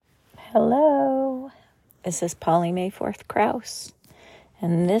Hello, this is Polly Mayforth Krause,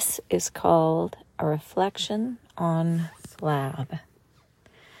 and this is called A Reflection on Flab.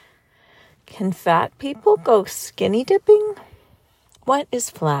 Can fat people go skinny dipping? What is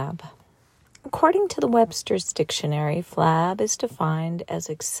flab? According to the Webster's Dictionary, flab is defined as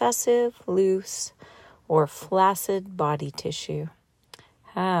excessive, loose, or flaccid body tissue.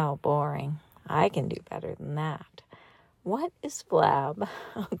 How boring. I can do better than that. What is flab,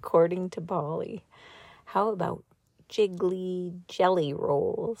 according to Polly? How about jiggly jelly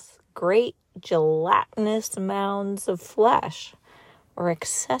rolls, great gelatinous mounds of flesh, or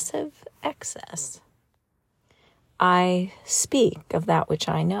excessive excess? I speak of that which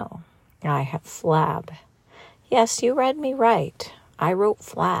I know. I have flab. Yes, you read me right. I wrote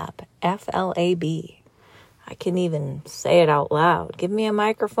flab, F-L-A-B. I can even say it out loud. Give me a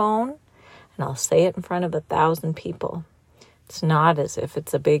microphone, and I'll say it in front of 1,000 people. It's not as if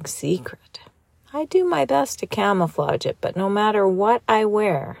it's a big secret. I do my best to camouflage it, but no matter what I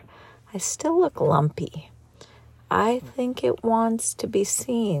wear, I still look lumpy. I think it wants to be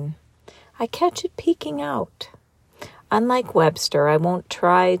seen. I catch it peeking out. Unlike Webster, I won't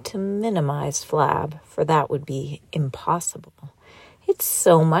try to minimize flab, for that would be impossible. It's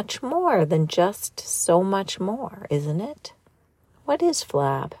so much more than just so much more, isn't it? What is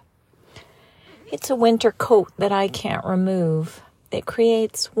flab? It's a winter coat that I can't remove. It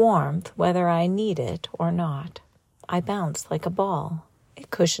creates warmth whether I need it or not. I bounce like a ball.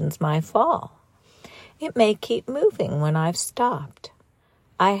 It cushions my fall. It may keep moving when I've stopped.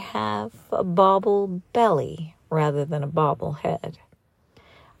 I have a bobble belly rather than a bobble head.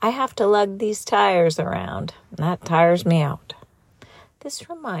 I have to lug these tires around, and that tires me out. This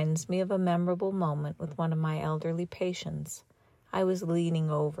reminds me of a memorable moment with one of my elderly patients. I was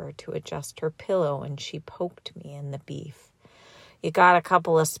leaning over to adjust her pillow, and she poked me in the beef. "You got a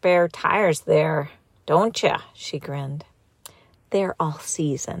couple of spare tires there, don't you?" she grinned. "They're all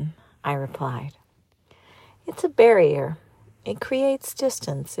season," I replied. It's a barrier. It creates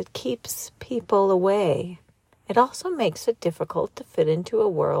distance. It keeps people away. It also makes it difficult to fit into a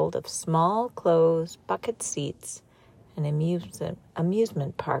world of small clothes, bucket seats, and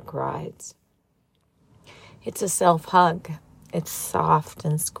amusement park rides. It's a self-hug. It's soft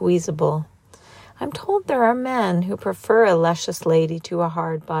and squeezable. I'm told there are men who prefer a luscious lady to a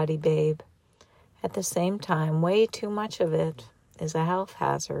hard-body babe. At the same time, way too much of it is a health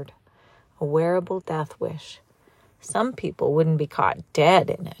hazard, a wearable death wish. Some people wouldn't be caught dead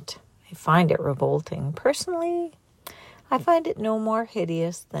in it. They find it revolting. Personally, I find it no more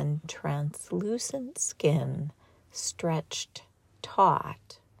hideous than translucent skin stretched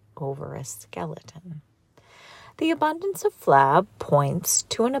taut over a skeleton. The abundance of flab points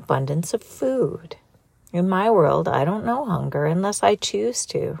to an abundance of food. In my world, I don't know hunger unless I choose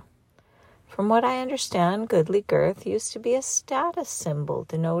to. From what I understand, goodly girth used to be a status symbol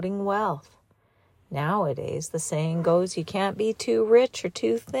denoting wealth. Nowadays, the saying goes, you can't be too rich or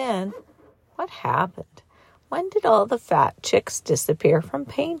too thin. What happened? When did all the fat chicks disappear from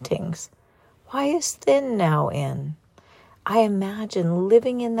paintings? Why is thin now in? I imagine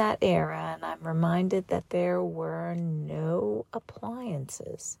living in that era, and I'm reminded that there were no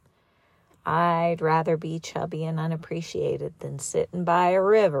appliances. I'd rather be chubby and unappreciated than sitting by a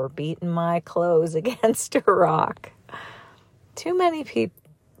river beating my clothes against a rock. To many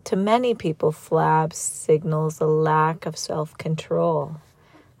people, flab signals a lack of self-control,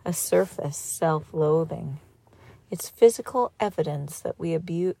 a surface self-loathing. It's physical evidence that we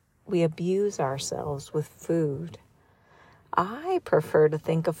abuse ourselves with food. I prefer to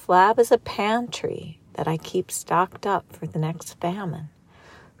think of flab as a pantry that I keep stocked up for the next famine.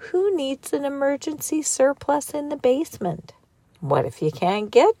 Who needs an emergency surplus in the basement? What if you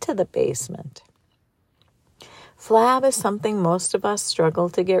can't get to the basement? Flab is something most of us struggle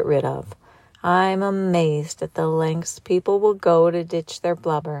to get rid of. I'm amazed at the lengths people will go to ditch their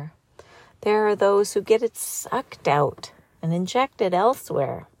blubber. There are those who get it sucked out and inject it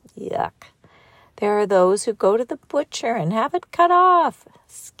elsewhere. Yuck. There are those who go to the butcher and have it cut off.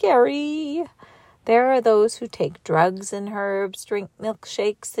 Scary. There are those who take drugs and herbs, drink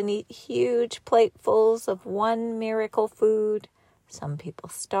milkshakes, and eat huge platefuls of one miracle food. Some people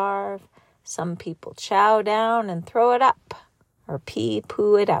starve. Some people chow down and throw it up or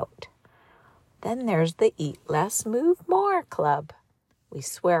pee-poo it out. Then there's the Eat Less, Move More Club. We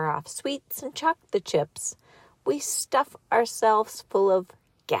swear off sweets and chuck the chips. We stuff ourselves full of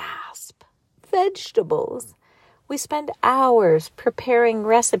vegetables. We spend hours preparing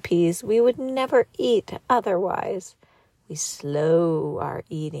recipes we would never eat otherwise. We slow our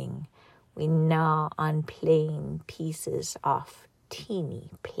eating. We gnaw on plain pieces off teeny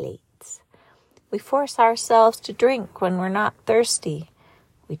plates. needs. We force ourselves to drink when we're not thirsty.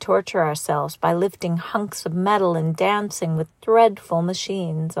 We torture ourselves by lifting hunks of metal and dancing with dreadful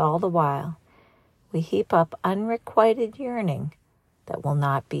machines all the while. We heap up unrequited yearning that will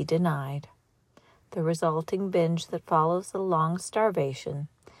not be denied. The resulting binge that follows the long starvation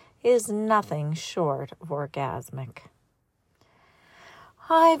is nothing short of orgasmic.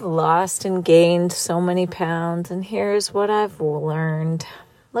 I've lost and gained so many pounds, and here's what I've learned.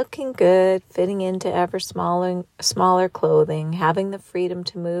 Looking good, fitting into ever smaller clothing, having the freedom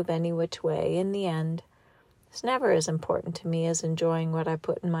to move any which way, in the end, is never as important to me as enjoying what I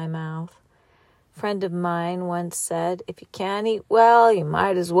put in my mouth. A friend of mine once said, if you can't eat well, you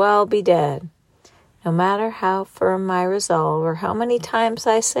might as well be dead. No matter how firm my resolve or how many times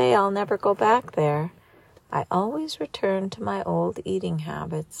I say I'll never go back there, I always return to my old eating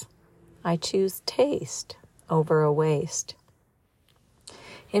habits. I choose taste over a waste.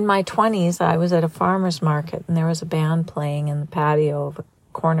 In my 20s, I was at a farmer's market, and there was a band playing in the patio of a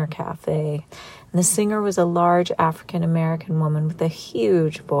corner cafe. And the singer was a large African-American woman with a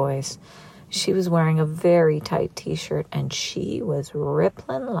huge voice. She was wearing a very tight T-shirt, and she was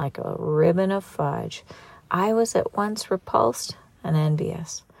rippling like a ribbon of fudge. I was at once repulsed and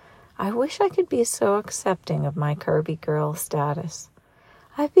envious. I wish I could be so accepting of my curvy girl status.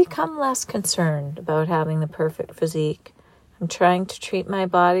 I've become less concerned about having the perfect physique. I'm trying to treat my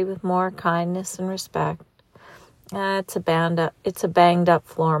body with more kindness and respect. It's a banged up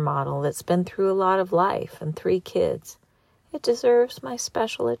floor model that's been through a lot of life and 3 kids. It deserves my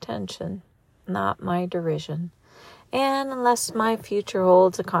special attention, not my derision. And unless my future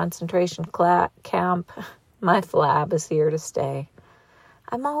holds a concentration camp, my flab is here to stay.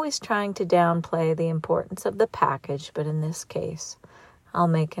 I'm always trying to downplay the importance of the package, but in this case, I'll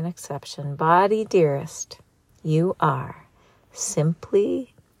make an exception. Body dearest, you are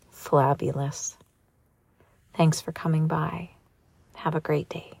simply flabulous. Thanks for coming by. Have a great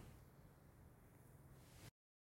day.